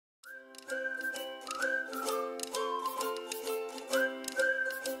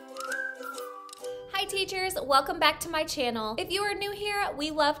teachers, welcome back to my channel. If you are new here, we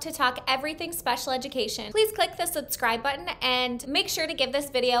love to talk everything special education. Please click the subscribe button and make sure to give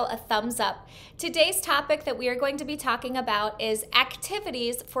this video a thumbs up. Today's topic that we are going to be talking about is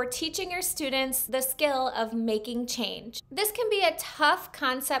activities for teaching your students the skill of making change. This can be a tough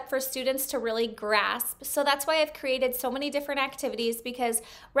concept for students to really grasp, so that's why I've created so many different activities, because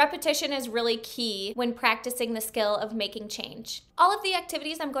repetition is really key when practicing the skill of making change. All of the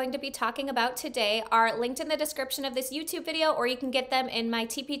activities I'm going to be talking about today are linked in the description of this YouTube video, or you can get them in my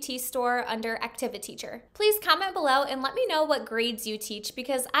TPT store under ActiviTeacher. Please comment below and let me know what grades you teach,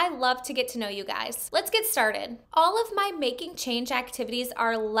 because I love to get to know you guys. Let's get started. All of my making change activities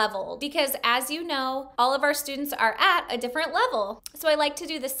are leveled because, as you know, all of our students are at a different level. So I like to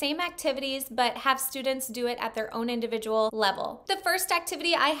do the same activities but have students do it at their own individual level. The first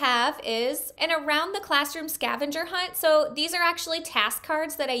activity I have is an around the classroom scavenger hunt. So these are actually task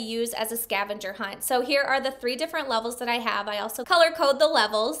cards that I use as a scavenger hunt. So here are the 3 different levels that I have. I also color code the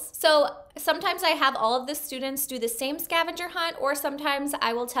levels. So sometimes I have all of the students do the same scavenger hunt, or sometimes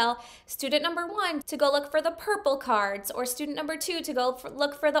I will tell student number 1 to go look for the purple cards, or student number 2 to go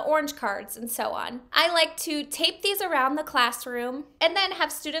look for the orange cards, and so on. I like to tape these around the classroom and then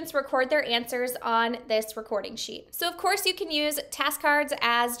have students record their answers on this recording sheet. So of course you can use task cards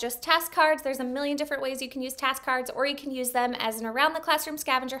as just task cards. There's a million different ways you can use task cards, or you can use them as an around the classroom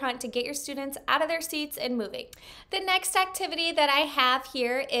scavenger hunt to get your students out of their seats and moving. The next activity that I have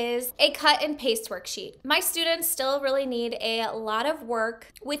here is a cut and paste worksheet. My students still really need a lot of work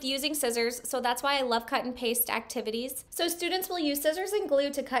with using scissors, so that's why I love cut and paste activities. So students will use scissors and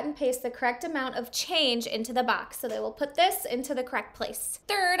glue to cut and paste the correct amount of change into the box. So they will put this into the correct place.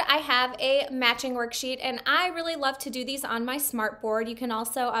 Third, I have a matching worksheet, and I really love to do these on my smartboard. You can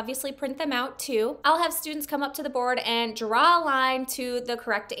also obviously print them out too. I'll have students come up to the board and draw a line to the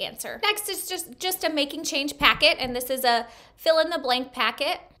correct answer. Next is just a making change packet, and this is a fill in the blank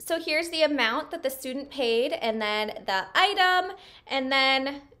packet. So here's the amount that the student paid, and then the item, and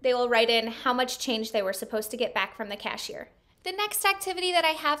then they will write in how much change they were supposed to get back from the cashier. The next activity that I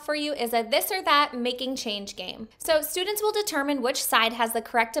have for you is a this or that making change game. So students will determine which side has the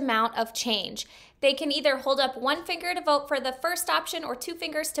correct amount of change. They can either hold up 1 finger to vote for the first option or 2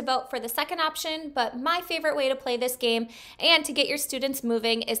 fingers to vote for the second option, but my favorite way to play this game and to get your students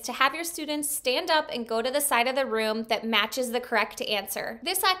moving is to have your students stand up and go to the side of the room that matches the correct answer.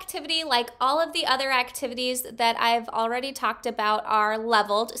 This activity, like all of the other activities that I've already talked about, are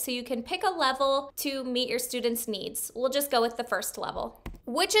leveled, so you can pick a level to meet your students' needs. We'll just go with the first level.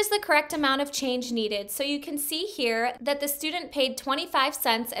 Which is the correct amount of change needed? So you can see here that the student paid 25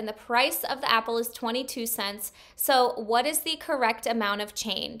 cents and the price of the apple is 22 cents. So what is the correct amount of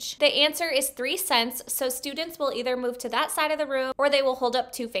change? The answer is 3 cents. So students will either move to that side of the room or they will hold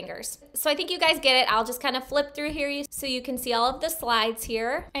up 2 fingers. So I think you guys get it. I'll just kind of flip through here so you can see all of the slides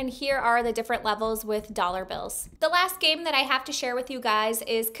here. And here are the different levels with dollar bills. The last game that I have to share with you guys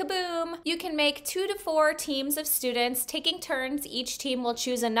is Kaboom. You can make 2 to 4 teams of students taking turns. Each team will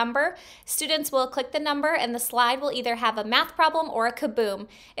choose a number. Students will click the number and the slide will either have a math problem or a kaboom.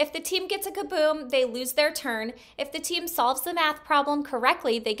 If the team gets a kaboom, they lose their turn. If the team solves the math problem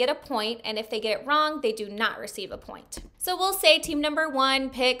correctly, they get a point, and if they get it wrong, they do not receive a point. So we'll say team number 1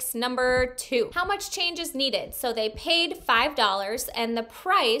 picks number 2. How much change is needed? So they paid $5 and the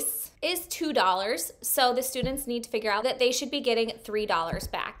price is $2, so the students need to figure out that they should be getting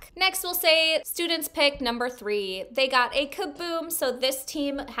 $3 back. Next, we'll say students pick number 3. They got a kaboom, so this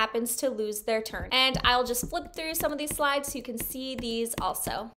team happens to lose their turn. And I'll just flip through some of these slides so you can see these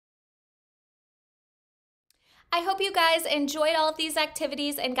also. I hope you guys enjoyed all of these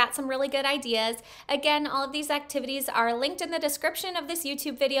activities and got some really good ideas. Again, all of these activities are linked in the description of this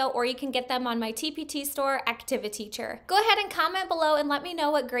YouTube video, or you can get them on my TPT store, ActiviTeacher. Go ahead and comment below and let me know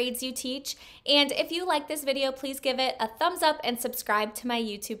what grades you teach. And if you like this video, please give it a thumbs up and subscribe to my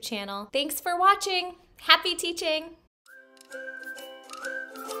YouTube channel. Thanks for watching. Happy teaching!